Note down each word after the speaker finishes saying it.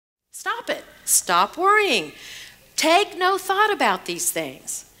Stop it. Stop worrying. Take no thought about these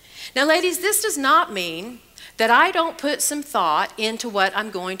things. Now, ladies, this does not mean that I don't put some thought into what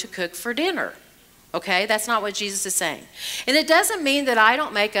I'm going to cook for dinner. Okay, that's not what Jesus is saying. And it doesn't mean that I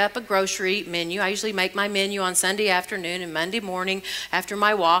don't make up a grocery menu. I usually make my menu on Sunday afternoon, and Monday morning after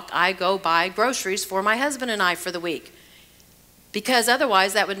my walk, I go buy groceries for my husband and I for the week. Because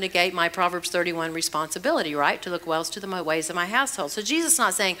otherwise that would negate my Proverbs 31 responsibility, right? To look well to the ways of my household. So Jesus is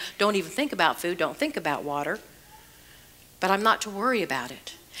not saying don't even think about food, don't think about water. But I'm not to worry about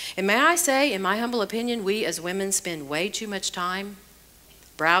it. And may I say, in my humble opinion, we as women spend way too much time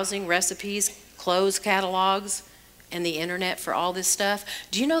browsing recipes, clothes catalogs, and the internet for all this stuff.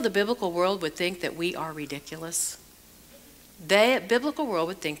 Do you know the biblical world would think that we are ridiculous? The biblical world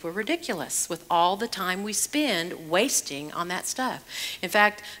would think we're ridiculous with all the time we spend wasting on that stuff. In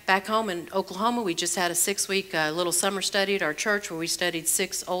fact, back home in Oklahoma, we just had a 6-week little summer study at our church where we studied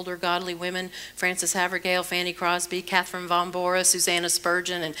 6 older godly women, Frances Havergale, Fanny Crosby, Catherine Von Bora, Susanna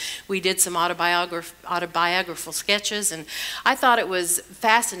Spurgeon, and we did some autobiographical sketches, and I thought it was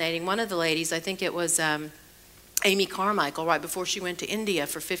fascinating. One of the ladies, I think it was Amy Carmichael, right before she went to India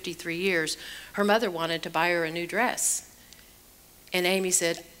for 53 years, her mother wanted to buy her a new dress. And Amy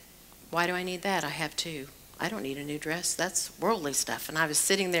said, why do I need that? I have 2. I don't need a new dress. That's worldly stuff. And I was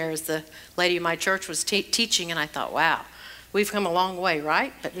sitting there as the lady of my church was teaching, and I thought, wow, we've come a long way,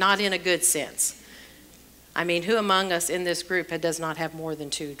 right? But not in a good sense. I mean, who among us in this group does not have more than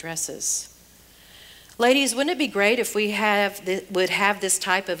 2 dresses? Ladies, wouldn't it be great if we would have this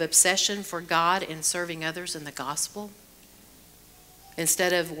type of obsession for God and serving others in the gospel?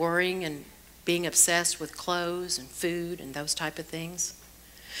 Instead of worrying and being obsessed with clothes and food and those type of things.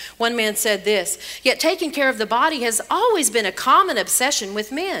 One man said this, yet taking care of the body has always been a common obsession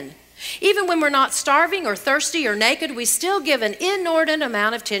with men. Even when we're not starving or thirsty or naked, we still give an inordinate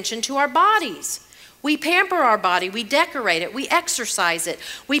amount of attention to our bodies. We pamper our body, we decorate it, we exercise it,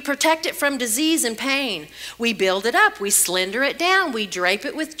 we protect it from disease and pain. We build it up, we slender it down, we drape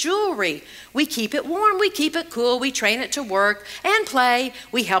it with jewelry. We keep it warm, we keep it cool, we train it to work and play,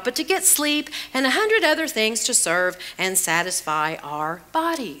 we help it to get sleep, and 100 other things to serve and satisfy our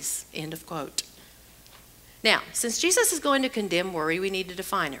bodies. End of quote. Now, since Jesus is going to condemn worry, we need to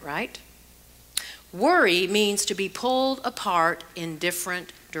define it, right? Worry means to be pulled apart in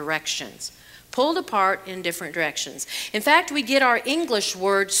different directions. Pulled apart in different directions. In fact, we get our English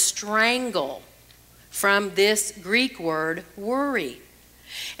word strangle from this Greek word worry.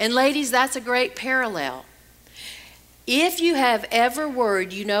 And ladies, that's a great parallel. If you have ever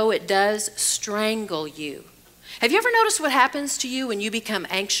worried, you know it does strangle you. Have you ever noticed what happens to you when you become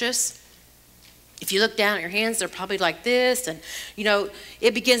anxious? If you look down at your hands, they're probably like this, and you know,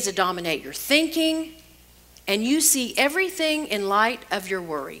 it begins to dominate your thinking. And you see everything in light of your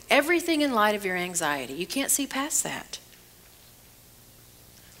worry, everything in light of your anxiety. You can't see past that.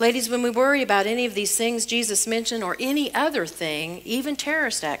 Ladies, when we worry about any of these things Jesus mentioned or any other thing, even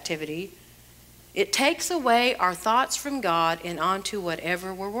terrorist activity, it takes away our thoughts from God and onto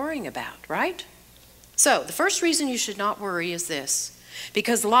whatever we're worrying about, right? So the first reason you should not worry is this,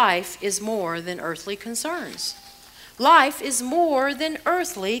 because life is more than earthly concerns. Life is more than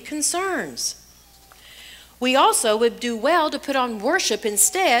earthly concerns. We also would do well to put on worship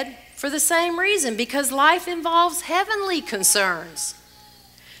instead for the same reason, because life involves heavenly concerns.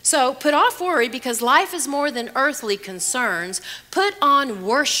 So put off worry because life is more than earthly concerns. Put on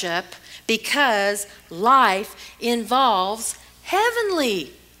worship because life involves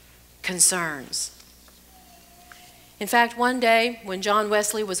heavenly concerns. In fact, one day when John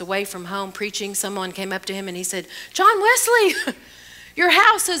Wesley was away from home preaching, someone came up to him and he said, "John Wesley, your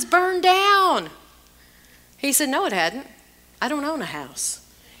house has burned down." He said, "No, it hadn't. I don't own a house."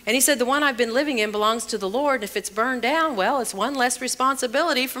 And he said, "The one I've been living in belongs to the Lord. If it's burned down, well, it's one less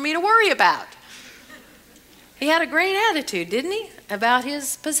responsibility for me to worry about." He had a great attitude, didn't he, about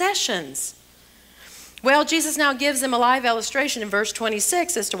his possessions? Well, Jesus now gives them a live illustration in verse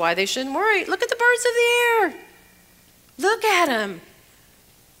 26 as to why they shouldn't worry. Look at the birds of the air. Look at them.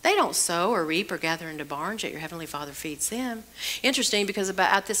 They don't sow or reap or gather into barns, yet your heavenly Father feeds them. Interesting, because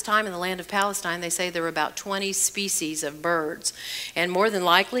about at this time in the land of Palestine, they say there were about 20 species of birds. And more than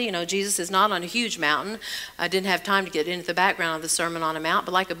likely, you know, Jesus is not on a huge mountain. I didn't have time to get into the background of the Sermon on a Mount,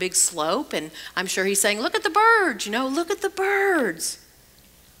 but like a big slope. And I'm sure he's saying, look at the birds, you know, look at the birds.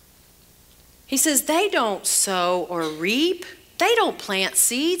 He says they don't sow or reap. They don't plant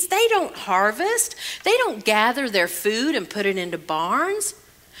seeds. They don't harvest. They don't gather their food and put it into barns.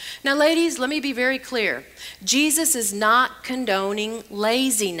 Now, ladies, let me be very clear. Jesus is not condoning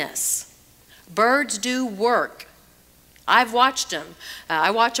laziness. Birds do work. I've watched them.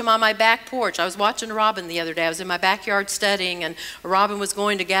 I watch them on my back porch. I was watching a robin the other day. I was in my backyard studying, and a robin was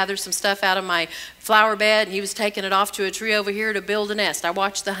going to gather some stuff out of my flower bed, and he was taking it off to a tree over here to build a nest. I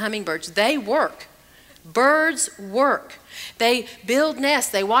watched the hummingbirds. They work. Birds work. They build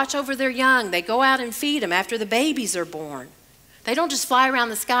nests. They watch over their young. They go out and feed them after the babies are born. They don't just fly around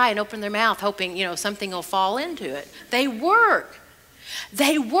the sky and open their mouth hoping, something will fall into it. They work.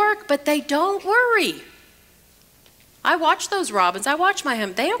 They work, but they don't worry. I watch those robins. I watch my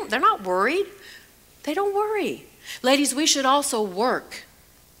hum. They're not worried. They don't worry. Ladies, we should also work,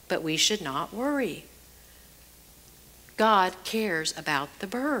 but we should not worry. God cares about the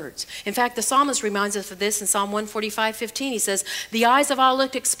birds. In fact, the psalmist reminds us of this in Psalm 145:15. He says, "The eyes of all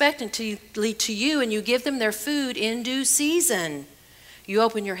look expectantly to you, and you give them their food in due season. You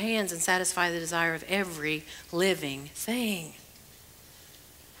open your hands and satisfy the desire of every living thing."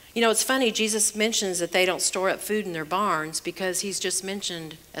 It's funny, Jesus mentions that they don't store up food in their barns because he's just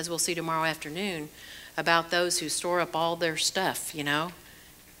mentioned, as we'll see tomorrow afternoon, about those who store up all their stuff,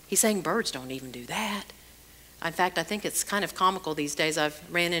 He's saying birds don't even do that. In fact, I think it's kind of comical these days. I've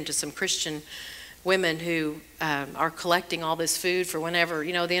ran into some Christian women who are collecting all this food for whenever,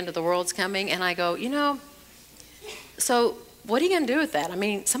 the end of the world's coming. And I go, so what are you going to do with that? I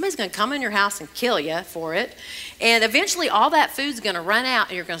mean, somebody's going to come in your house and kill you for it. And eventually all that food's going to run out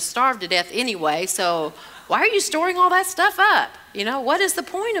and you're going to starve to death anyway. So why are you storing all that stuff up? What is the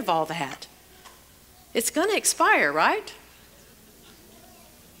point of all that? It's going to expire, right?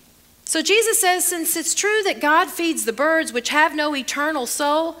 So Jesus says, since it's true that God feeds the birds which have no eternal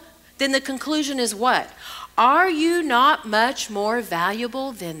soul, then the conclusion is what? Are you not much more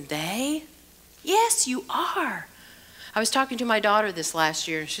valuable than they? Yes, you are. I was talking to my daughter this last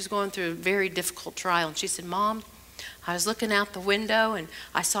year, and she's going through a very difficult trial, and she said, "Mom, I was looking out the window, and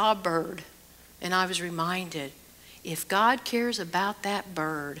I saw a bird, and I was reminded, if God cares about that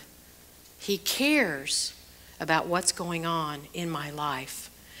bird, he cares about what's going on in my life."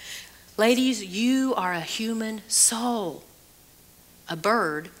 Ladies, you are a human soul. A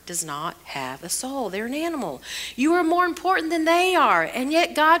bird does not have a soul. They're an animal. You are more important than they are, and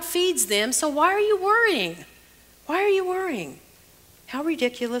yet God feeds them, so why are you worrying? Why are you worrying? How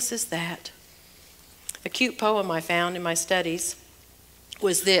ridiculous is that? A cute poem I found in my studies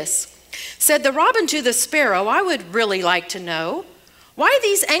was this. Said the robin to the sparrow, "I would really like to know why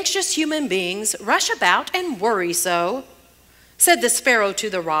these anxious human beings rush about and worry so." Said the sparrow to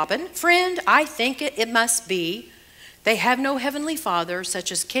the robin, "Friend, I think it must be they have no heavenly Father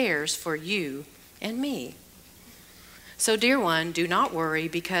such as cares for you and me." So, dear one, do not worry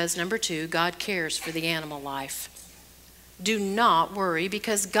because, number two, God cares for the animal life. Do not worry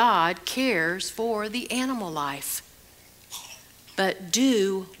because God cares for the animal life. But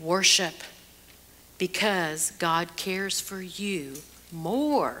do worship because God cares for you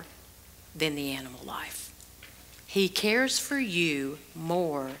more than the animal life. He cares for you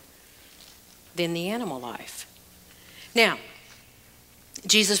more than the animal life. Now,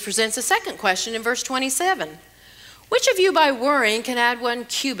 Jesus presents a second question in verse 27. Which of you by worrying can add 1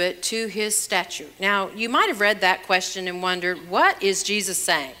 cubit to his stature? Now, you might have read that question and wondered, what is Jesus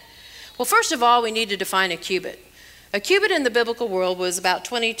saying? Well, first of all, we need to define a cubit. A cubit in the biblical world was about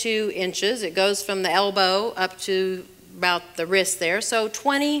 22 inches. It goes from the elbow up to about the wrist there, so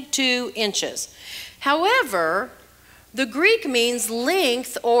 22 inches. However, the Greek means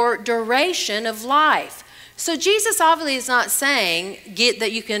length or duration of life. So Jesus obviously is not saying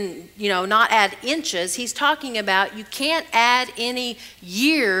that you can, not add inches. He's talking about you can't add any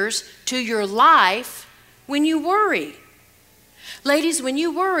years to your life when you worry. Ladies, when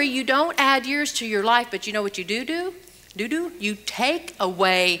you worry, you don't add years to your life, but you know what you do? You take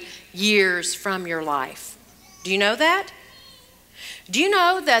away years from your life. Do you know that? Do you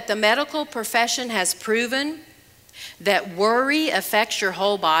know that the medical profession has proven that worry affects your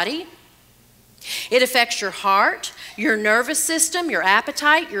whole body? It affects your heart, your nervous system, your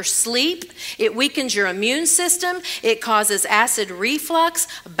appetite, your sleep. It weakens your immune system. It causes acid reflux,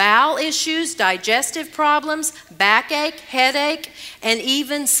 bowel issues, digestive problems, backache, headache, and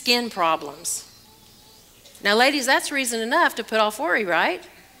even skin problems. Now, ladies, that's reason enough to put off worry, right?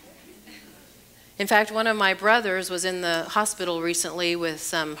 In fact, one of my brothers was in the hospital recently with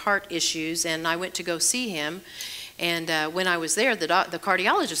some heart issues, and I went to go see him. And when I was there, the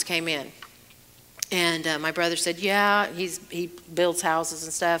cardiologist came in. And my brother said, yeah, he builds houses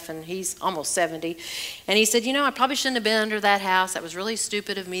and stuff, and he's almost 70. And he said, I probably shouldn't have been under that house. That was really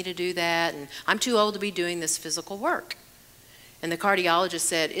stupid of me to do that, and I'm too old to be doing this physical work. And the cardiologist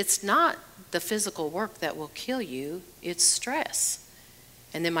said, it's not the physical work that will kill you, it's stress.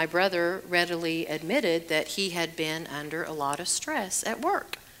 And then my brother readily admitted that he had been under a lot of stress at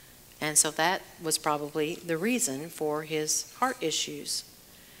work. And so that was probably the reason for his heart issues.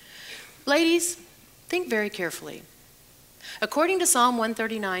 Ladies, think very carefully. According to Psalm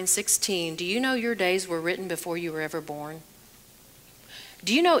 139:16, do you know your days were written before you were ever born?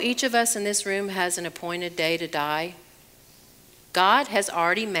 Do you know each of us in this room has an appointed day to die? God has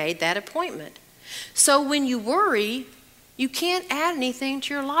already made that appointment. So when you worry, you can't add anything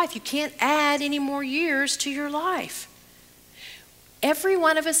to your life. You can't add any more years to your life. Every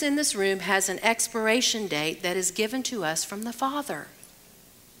one of us in this room has an expiration date that is given to us from the Father.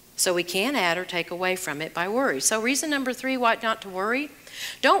 So we can't add or take away from it by worry. So reason number 3, why not to worry?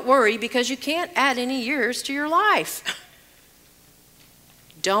 Don't worry because you can't add any years to your life.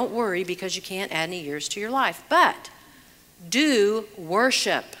 Don't worry because you can't add any years to your life. But do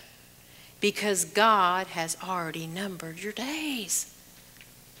worship because God has already numbered your days.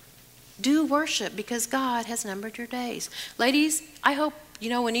 Do worship because God has numbered your days. Ladies, I hope,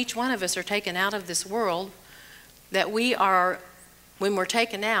 when each one of us are taken out of this world, that when we're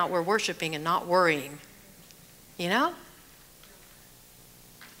taken out, we're worshiping and not worrying.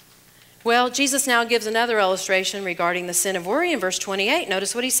 Well, Jesus now gives another illustration regarding the sin of worry in verse 28.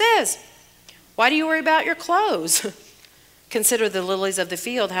 Notice what he says. Why do you worry about your clothes? Consider the lilies of the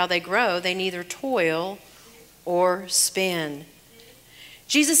field, how they grow. They neither toil or spin.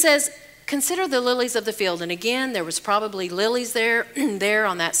 Jesus says, consider the lilies of the field. And again, there was probably lilies there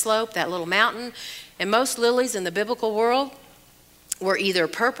on that slope, that little mountain. And most lilies in the biblical world were either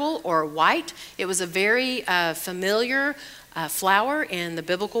purple or white. It was a very familiar flower in the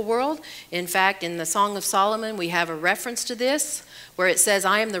biblical world. In fact, in the Song of Solomon, we have a reference to this where it says,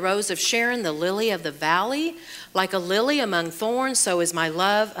 I am the rose of Sharon, the lily of the valley. Like a lily among thorns, so is my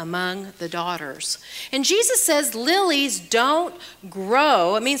love among the daughters. And Jesus says lilies don't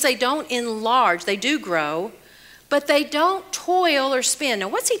grow. It means they don't enlarge. They do grow, but they don't toil or spin. Now,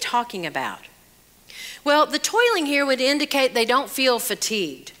 what's he talking about? Well, the toiling here would indicate they don't feel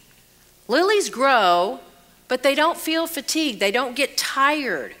fatigued. Lilies grow, but they don't feel fatigued. They don't get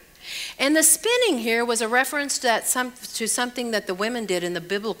tired. And the spinning here was a reference to something that the women did in the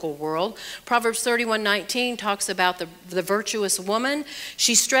biblical world. Proverbs 31:19 talks about the virtuous woman.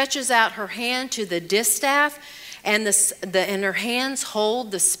 She stretches out her hand to the distaff, and her hands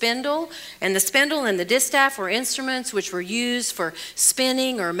hold the spindle. And the spindle and the distaff were instruments which were used for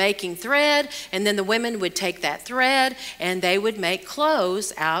spinning or making thread. And then the women would take that thread and they would make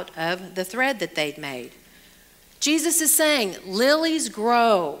clothes out of the thread that they'd made. Jesus is saying lilies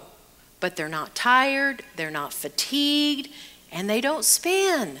grow, but they're not tired, they're not fatigued, and they don't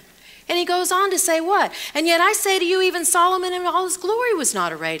spin. And he goes on to say what? And yet I say to you, even Solomon in all his glory was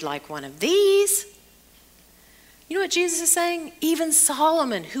not arrayed like one of these. You know what Jesus is saying? Even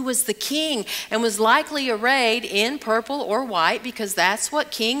Solomon, who was the king and was likely arrayed in purple or white because that's what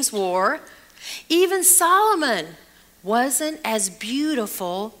kings wore, even Solomon wasn't as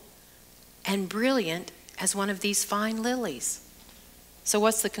beautiful and brilliant as one of these fine lilies. So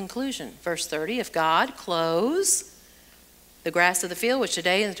what's the conclusion? Verse 30, if God clothes the grass of the field, which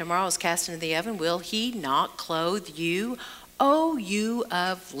today and tomorrow is cast into the oven, will he not clothe you, O you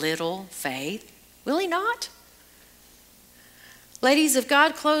of little faith? Will he not? Ladies, if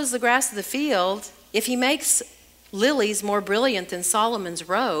God clothes the grass of the field, if he makes lilies more brilliant than Solomon's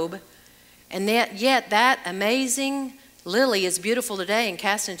robe, and yet that amazing lily is beautiful today and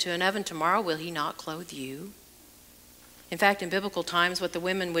cast into an oven tomorrow, will he not clothe you? In fact, in biblical times, what the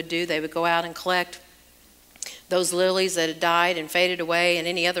women would do, they would go out and collect those lilies that had died and faded away and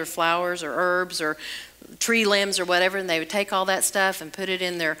any other flowers or herbs or tree limbs or whatever, and they would take all that stuff and put it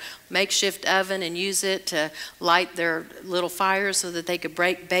in their makeshift oven and use it to light their little fires so that they could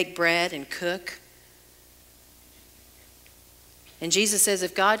bake bread and cook. And Jesus says,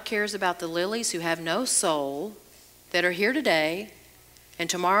 if God cares about the lilies who have no soul, that are here today, and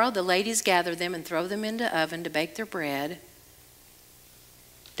tomorrow the ladies gather them and throw them into oven to bake their bread,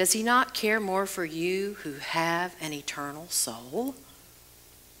 does he not care more for you who have an eternal soul?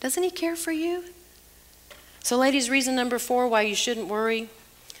 Doesn't he care for you? So ladies, reason number 4 why you shouldn't worry.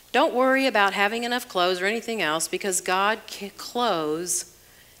 Don't worry about having enough clothes or anything else, because God clothes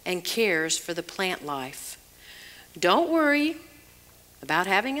and cares for the plant life. Don't worry about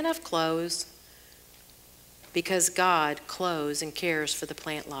having enough clothes, because God clothes and cares for the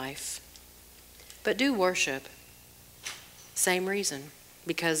plant life. But do worship. Same reason.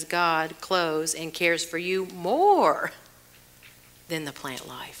 Because God clothes and cares for you more than the plant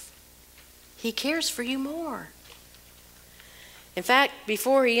life. He cares for you more. In fact,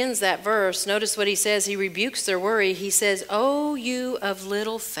 before he ends that verse, notice what he says. He rebukes their worry. He says, "O you of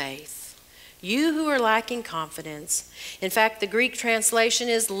little faith, you who are lacking confidence." In fact, the Greek translation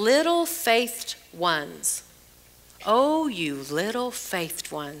is little faithed ones. "O you little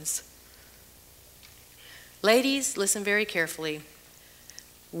faithed ones." Ladies, listen very carefully.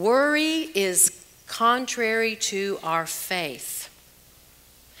 Worry is contrary to our faith.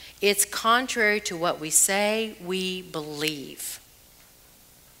 It's contrary to what we say we believe.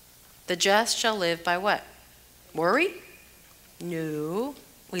 The just shall live by what? Worry? No,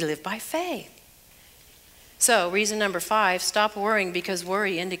 we live by faith. So, reason number 5, stop worrying because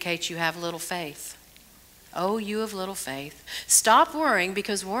worry indicates you have little faith. Oh, you of little faith. Stop worrying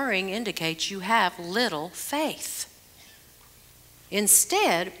because worrying indicates you have little faith.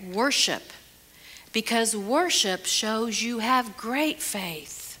 Instead, worship, because worship shows you have great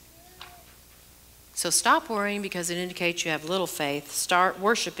faith. So stop worrying because it indicates you have little faith. Start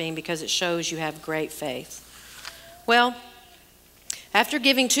worshiping because it shows you have great faith. Well, after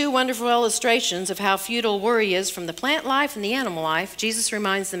giving 2 wonderful illustrations of how futile worry is from the plant life and the animal life, Jesus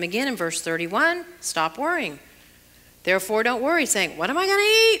reminds them again in verse 31, stop worrying. Therefore, don't worry, saying, what am I going to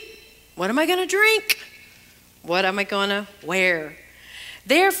eat? What am I going to drink? What am I going to wear?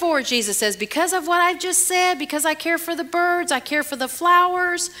 Therefore, Jesus says, because of what I've just said, because I care for the birds, I care for the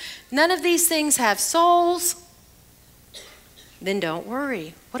flowers, none of these things have souls, then don't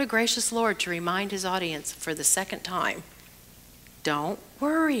worry. What a gracious Lord to remind his audience for the second time. Don't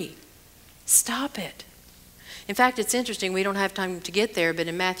worry. Stop it. In fact, it's interesting, we don't have time to get there, but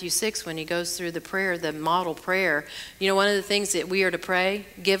in Matthew 6, when he goes through the prayer, the model prayer, you know, one of the things that we are to pray,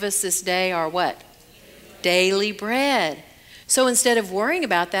 give us this day our what? Daily bread. So instead of worrying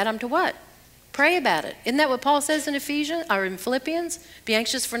about that, I'm to what? Pray about it. Isn't that what Paul says in Ephesians or in Philippians? Be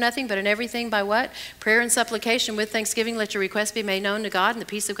anxious for nothing, but in everything by what? Prayer and supplication with thanksgiving, let your requests be made known to God, and the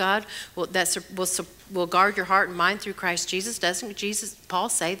peace of God will guard your heart and mind through Christ Jesus. Doesn't Paul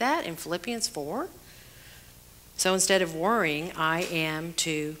say that in Philippians 4? So instead of worrying, I am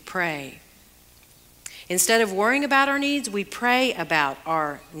to pray. Instead of worrying about our needs, we pray about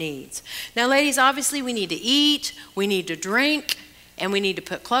our needs. Now, ladies, obviously we need to eat, we need to drink, and we need to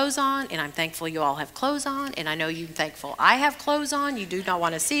put clothes on, and I'm thankful you all have clothes on, and I know you're thankful I have clothes on. You do not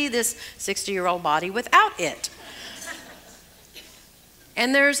want to see this 60-year-old body without it.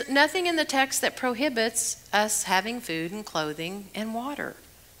 And there's nothing in the text that prohibits us having food and clothing and water,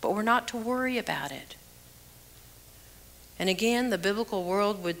 but we're not to worry about it. And again, the biblical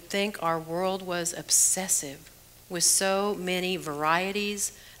world would think our world was obsessive with so many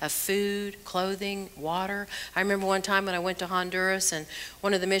varieties of food, clothing, water. I remember one time when I went to Honduras, and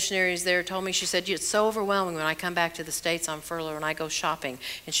one of the missionaries there told me, she said, it's so overwhelming when I come back to the States on furlough and I go shopping.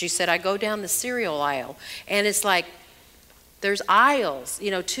 And she said, I go down the cereal aisle, and it's like, there's aisles,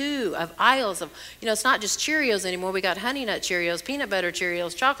 aisles of, it's not just Cheerios anymore. We got Honey Nut Cheerios, Peanut Butter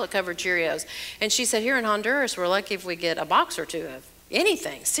Cheerios, Chocolate-covered Cheerios. And she said, here in Honduras, we're lucky if we get a box or 2 of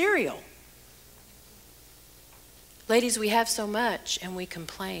anything, cereal. Ladies, we have so much, and we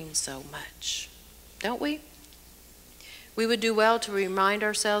complain so much, don't we? We would do well to remind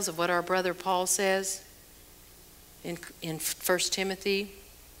ourselves of what our brother Paul says in 1 Timothy.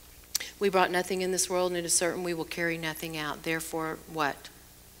 We brought nothing in this world, and it is certain we will carry nothing out. Therefore, what?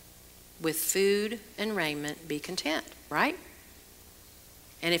 With food and raiment, be content, right?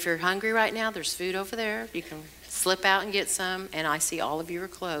 And if you're hungry right now, there's food over there. You can slip out and get some, and I see all of you are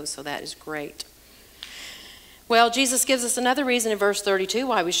clothed, so that is great. Well, Jesus gives us another reason in verse 32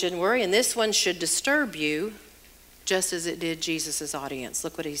 why we shouldn't worry, and this one should disturb you just as it did Jesus' audience.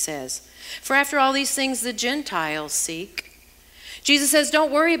 Look what he says. For after all these things the Gentiles seek. Jesus says,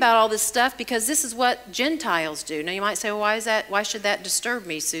 don't worry about all this stuff because this is what Gentiles do. Now you might say, well, why is that? Why should that disturb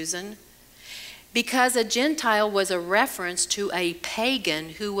me, Susan? Because a Gentile was a reference to a pagan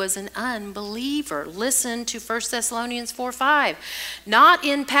who was an unbeliever. Listen to 1 Thessalonians 4:5. Not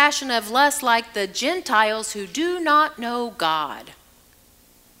in passion of lust like the Gentiles who do not know God.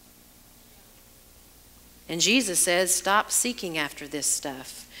 And Jesus says, stop seeking after this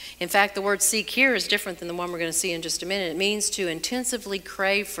stuff. In fact, the word seek here is different than the one we're going to see in just a minute. It means to intensively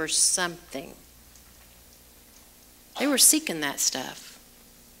crave for something. They were seeking that stuff.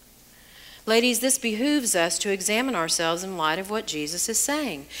 Ladies, this behooves us to examine ourselves in light of what Jesus is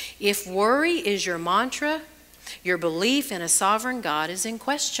saying. If worry is your mantra, your belief in a sovereign God is in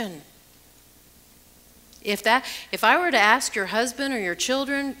question. If I were to ask your husband or your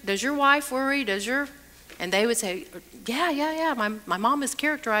children, does your wife worry? And they would say, yeah, my mom is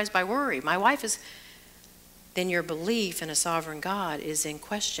characterized by worry. My wife is. Then your belief in a sovereign God is in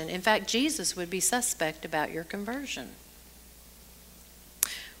question. In fact, Jesus would be suspect about your conversion.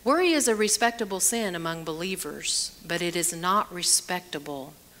 Worry is a respectable sin among believers, but it is not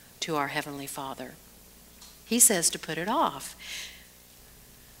respectable to our Heavenly Father. He says to put it off.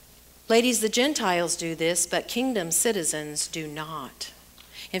 Ladies, the Gentiles do this, but kingdom citizens do not.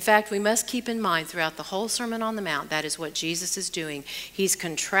 In fact, we must keep in mind throughout the whole Sermon on the Mount, that is what Jesus is doing. He's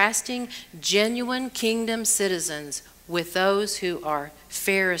contrasting genuine kingdom citizens with those who are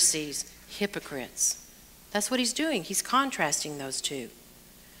Pharisees, hypocrites. That's what he's doing. He's contrasting those two.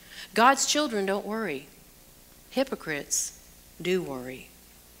 God's children don't worry. Hypocrites do worry.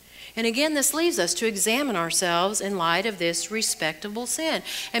 And again, this leaves us to examine ourselves in light of this respectable sin.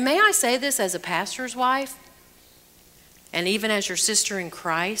 And may I say this as a pastor's wife, and even as your sister in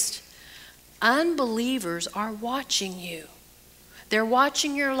Christ, unbelievers are watching you. They're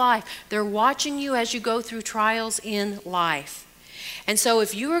watching your life. They're watching you as you go through trials in life. And so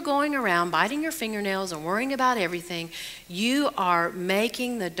if you are going around biting your fingernails and worrying about everything, you are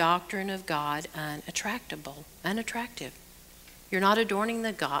making the doctrine of God unattractive. You're not adorning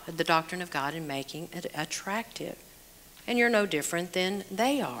the doctrine of God and making it attractive. And you're no different than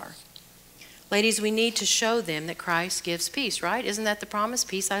they are. Ladies, we need to show them that Christ gives peace, right? Isn't that the promise?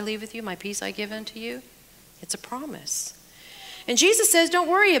 Peace I leave with you, my peace I give unto you. It's a promise. And Jesus says, don't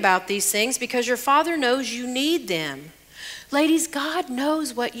worry about these things because your Father knows you need them. Ladies, God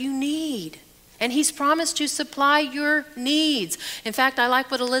knows what you need. And He's promised to supply your needs. In fact, I like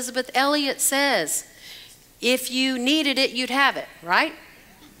what Elizabeth Elliot says. If you needed it, you'd have it, right?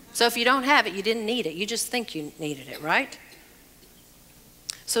 So if you don't have it, you didn't need it. You just think you needed it, right?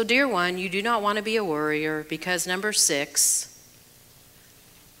 So dear one, you do not want to be a worrier because number 6,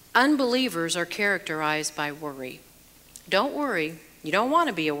 unbelievers are characterized by worry. Don't worry. You don't want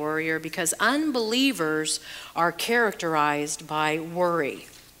to be a worrier because unbelievers are characterized by worry.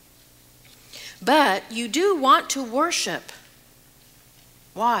 But you do want to worship.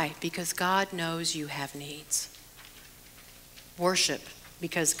 Why? Because God knows you have needs. Worship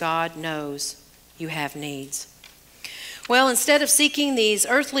because God knows you have needs. Well, instead of seeking these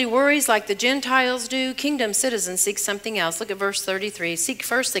earthly worries like the Gentiles do, kingdom citizens seek something else. Look at verse 33. Seek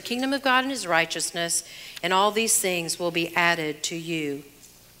first the kingdom of God and His righteousness, and all these things will be added to you.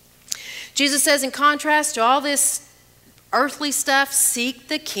 Jesus says, in contrast to all this earthly stuff, seek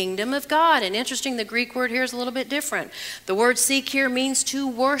the kingdom of God. And interesting, the Greek word here is a little bit different. The word seek here means to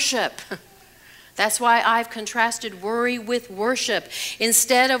worship. That's why I've contrasted worry with worship.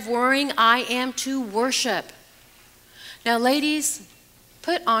 Instead of worrying, I am to worship. Now, ladies,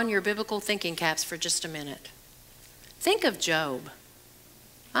 put on your biblical thinking caps for just a minute. Think of Job.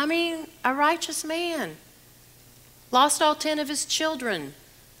 I mean, a righteous man. Lost all 10 of his children.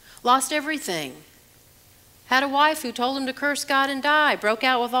 Lost everything. Had a wife who told him to curse God and die. Broke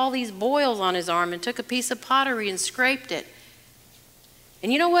out with all these boils on his arm and took a piece of pottery and scraped it.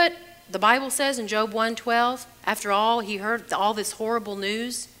 And you know what the Bible says in Job 1:12? After all, he heard all this horrible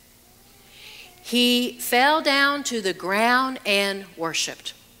news. He fell down to the ground and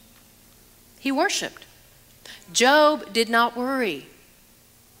worshiped. He worshiped. Job did not worry.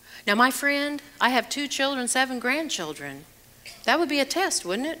 Now, my friend, I have 2 children, 7 grandchildren. That would be a test,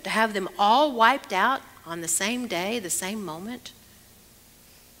 wouldn't it? To have them all wiped out on the same day, the same moment.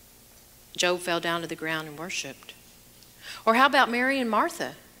 Job fell down to the ground and worshiped. Or how about Mary and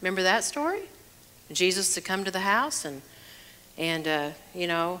Martha? Remember that story? Jesus had come to the house and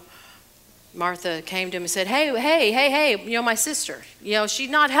Martha came to him and said, hey, my sister, she's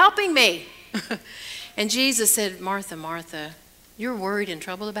not helping me. And Jesus said, Martha, Martha, you're worried and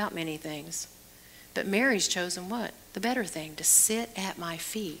troubled about many things. But Mary's chosen what? The better thing, to sit at my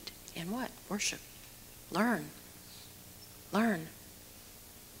feet and what? Worship. Learn. Learn.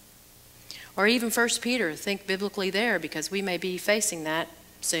 Or even 1 Peter, think biblically there because we may be facing that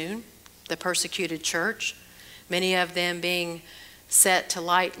soon. The persecuted church, many of them being set to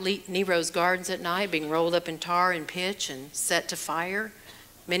light Nero's gardens at night, being rolled up in tar and pitch and set to fire.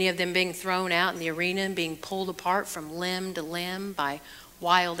 Many of them being thrown out in the arena and being pulled apart from limb to limb by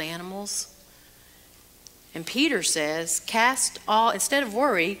wild animals. And Peter says, instead of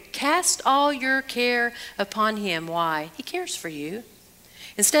worry, cast all your care upon Him. Why? He cares for you.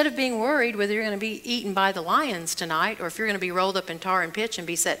 Instead of being worried whether you're going to be eaten by the lions tonight or if you're going to be rolled up in tar and pitch and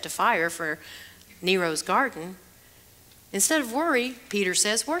be set to fire for Nero's garden, instead of worry, Peter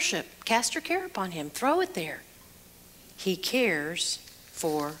says, worship. Cast your care upon Him. Throw it there. He cares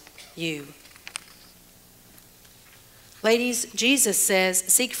for you. Ladies, Jesus says,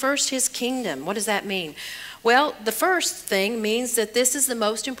 seek first His kingdom. What does that mean? Well, the first thing means that this is the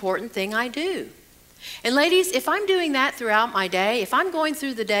most important thing I do. And ladies, if I'm doing that throughout my day, if I'm going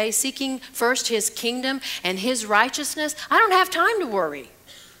through the day seeking first His kingdom and His righteousness, I don't have time to worry.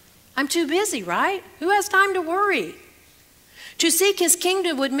 I'm too busy, right? Who has time to worry? To seek his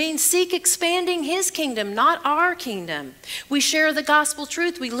kingdom would mean seek expanding his kingdom, not our kingdom. We share the gospel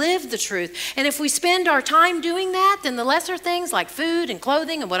truth. We live the truth. And if we spend our time doing that, then the lesser things like food and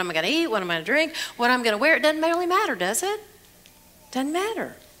clothing and what am I going to eat, what am I going to drink, what I'm going to wear, it doesn't really matter, does it? Doesn't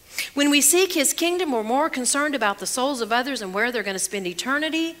matter. When we seek his kingdom, we're more concerned about the souls of others and where they're going to spend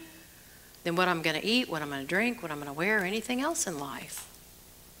eternity than what I'm going to eat, what I'm going to drink, what I'm going to wear, or anything else in life.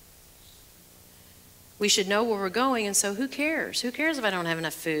 We should know where we're going, and so who cares? Who cares if I don't have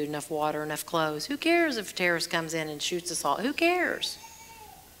enough food, enough water, enough clothes? Who cares if a terrorist comes in and shoots us all? Who cares?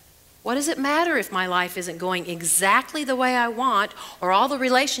 What does it matter if my life isn't going exactly the way I want, or all the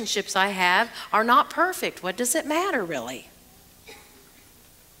relationships I have are not perfect? What does it matter, really?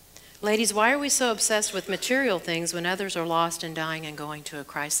 Ladies, why are we so obsessed with material things when others are lost and dying and going to a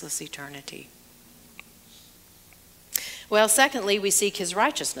Christless eternity? Well, secondly, we seek his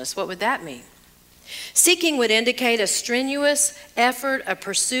righteousness. What would that mean? Seeking would indicate a strenuous effort, a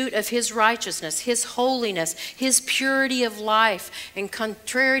pursuit of his righteousness, his holiness, his purity of life. And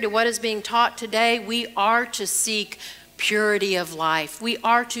contrary to what is being taught today, we are to seek purity of life. We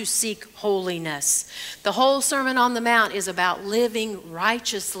are to seek holiness. The whole Sermon on the Mount is about living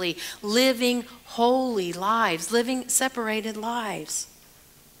righteously, living holy lives, living separated lives.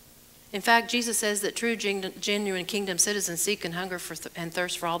 In fact, Jesus says that true, genuine kingdom citizens seek and hunger for and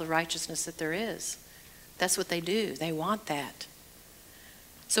thirst for all the righteousness that there is. That's what they do. They want that.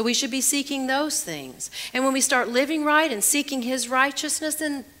 So we should be seeking those things. And when we start living right and seeking his righteousness,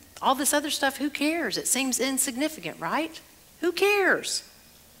 then all this other stuff, who cares? It seems insignificant, right? Who cares?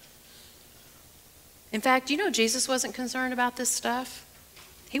 In fact, you know Jesus wasn't concerned about this stuff.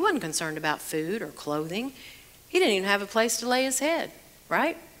 He wasn't concerned about food or clothing. He didn't even have a place to lay his head,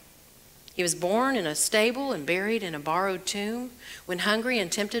 right? He was born in a stable and buried in a borrowed tomb. When hungry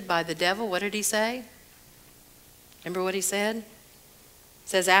and tempted by the devil, what did he say? Remember what he said? It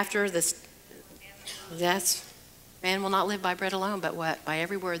says after this, man will not live by bread alone, but what? By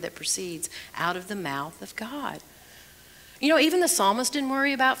every word that proceeds out of the mouth of God. You know, even the psalmist didn't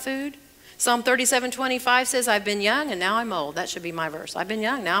worry about food. Psalm 37:25 says, I've been young and now I'm old. That should be my verse. I've been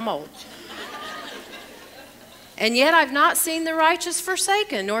young, now I'm old. And yet I've not seen the righteous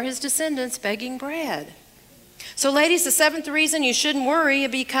forsaken, nor his descendants begging bread. So ladies, the seventh reason you shouldn't worry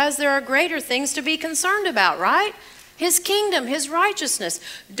is because there are greater things to be concerned about, right? His kingdom, his righteousness.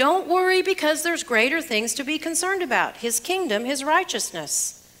 Don't worry because there's greater things to be concerned about. His kingdom, his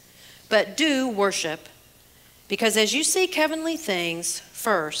righteousness. But do worship, because as you seek heavenly things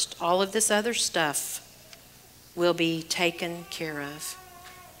first, all of this other stuff will be taken care of.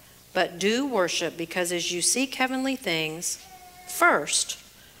 But do worship, because as you seek heavenly things first,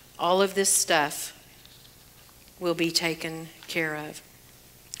 all of this stuff will be taken care of.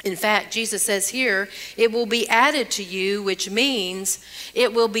 In fact, Jesus says here, it will be added to you, which means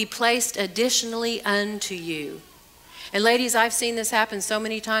it will be placed additionally unto you. And ladies, I've seen this happen so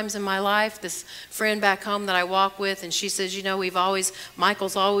many times in my life. This friend back home that I walk with, and she says, you know,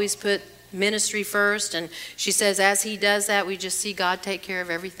 Michael's always put ministry first, and she says as he does that, we just see God take care of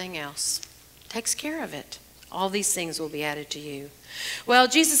everything else. Takes care of it. All these things will be added to you. Well,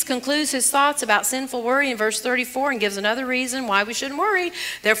 Jesus concludes his thoughts about sinful worry in verse 34 and gives another reason why we shouldn't worry.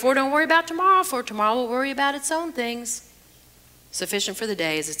 Therefore, don't worry about tomorrow, for tomorrow will worry about its own things. Sufficient for the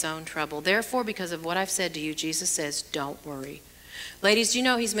day is its own trouble. Therefore, because of what I've said to you, Jesus says, don't worry. Ladies, do you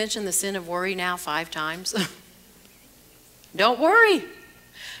know he's mentioned the sin of worry now 5 times? Don't worry.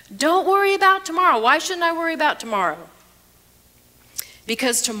 Don't worry about tomorrow. Why shouldn't I worry about tomorrow?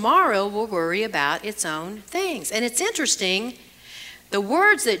 Because tomorrow will worry about its own things. And it's interesting, the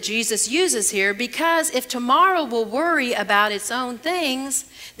words that Jesus uses here, because if tomorrow will worry about its own things,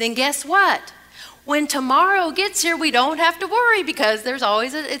 then guess what? When tomorrow gets here, we don't have to worry, because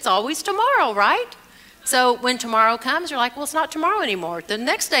it's always tomorrow, right? So when tomorrow comes, you're like, well, it's not tomorrow anymore. The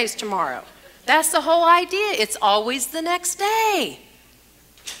next day's tomorrow. That's the whole idea. It's always the next day.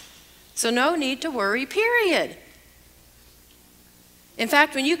 So no need to worry, period. In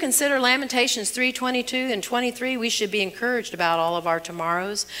fact, when you consider Lamentations 3:22 and 23, we should be encouraged about all of our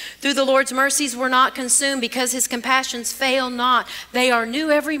tomorrows. Through the Lord's mercies we're not consumed, because his compassions fail not. They are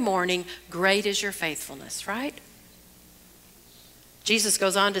new every morning. Great is your faithfulness, right? Jesus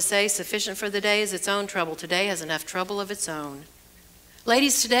goes on to say, sufficient for the day is its own trouble. Today has enough trouble of its own.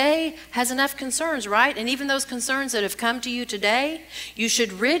 Ladies, today has enough concerns, right? And even those concerns that have come to you today, you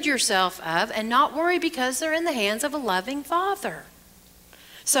should rid yourself of and not worry, because they're in the hands of a loving Father.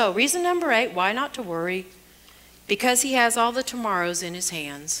 So, reason number 8, why not to worry? Because he has all the tomorrows in his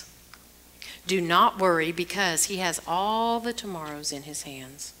hands. Do not worry, because he has all the tomorrows in his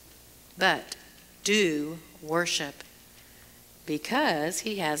hands. but do worship, because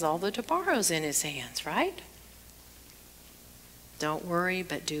he has all the tomorrows in his hands, right? Don't worry,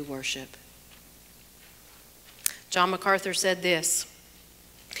 but do worship. John MacArthur said this: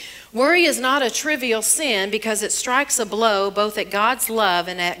 worry is not a trivial sin because it strikes a blow both at God's love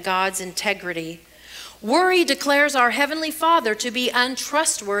and at God's integrity. Worry declares our Heavenly Father to be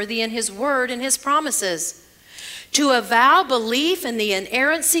untrustworthy in His word and His promises. To avow belief in the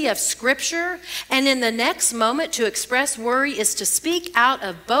inerrancy of Scripture and in the next moment to express worry is to speak out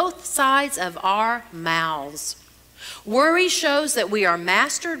of both sides of our mouths. Worry shows that we are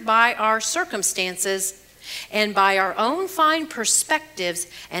mastered by our circumstances and by our own fine perspectives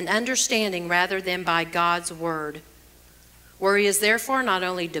and understanding rather than by God's word. Worry is therefore not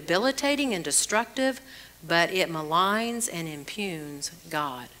only debilitating and destructive, but it maligns and impugns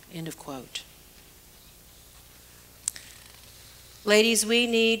God. End of quote. Ladies, we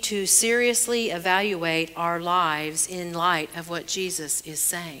need to seriously evaluate our lives in light of what Jesus is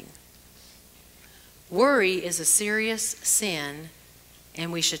saying. Worry is a serious sin,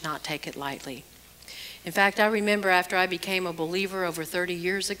 and we should not take it lightly. In fact, I remember after I became a believer over 30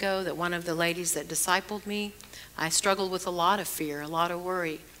 years ago that one of the ladies that discipled me, I struggled with a lot of fear, a lot of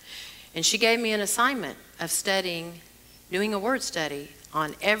worry. And she gave me an assignment of doing a word study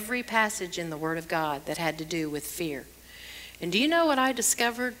on every passage in the Word of God that had to do with fear. And do you know what I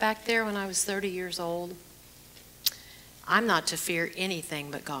discovered back there when I was 30 years old? I'm not to fear anything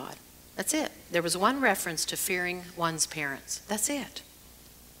but God. That's it. There was one reference to fearing one's parents. That's it.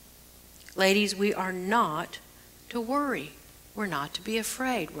 Ladies, we are not to worry. We're not to be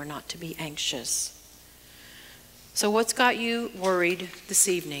afraid. We're not to be anxious. So what's got you worried this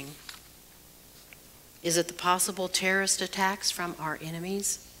evening? Is it the possible terrorist attacks from our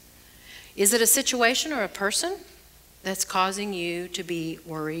enemies? Is it a situation or a person that's causing you to be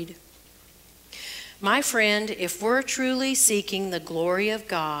worried? My friend, if we're truly seeking the glory of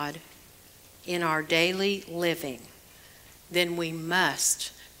God in our daily living, then we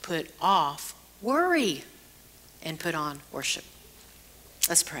must put off worry and put on worship.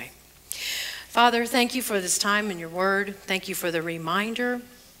 Let's pray. Father, thank you for this time in your word. Thank you for the reminder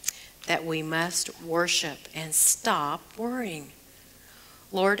that we must worship and stop worrying.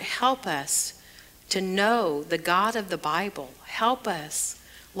 Lord, help us to know the God of the Bible. Help us,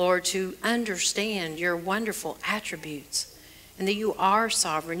 Lord, to understand your wonderful attributes and that you are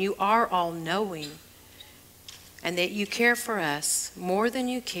sovereign, you are all-knowing, and that you care for us more than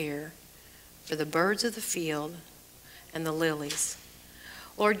you care for the birds of the field and the lilies.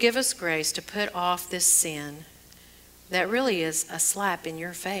 Lord, give us grace to put off this sin that really is a slap in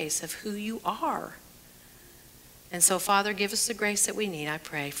your face of who you are. And so, Father, give us the grace that we need, I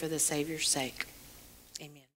pray, for the Savior's sake.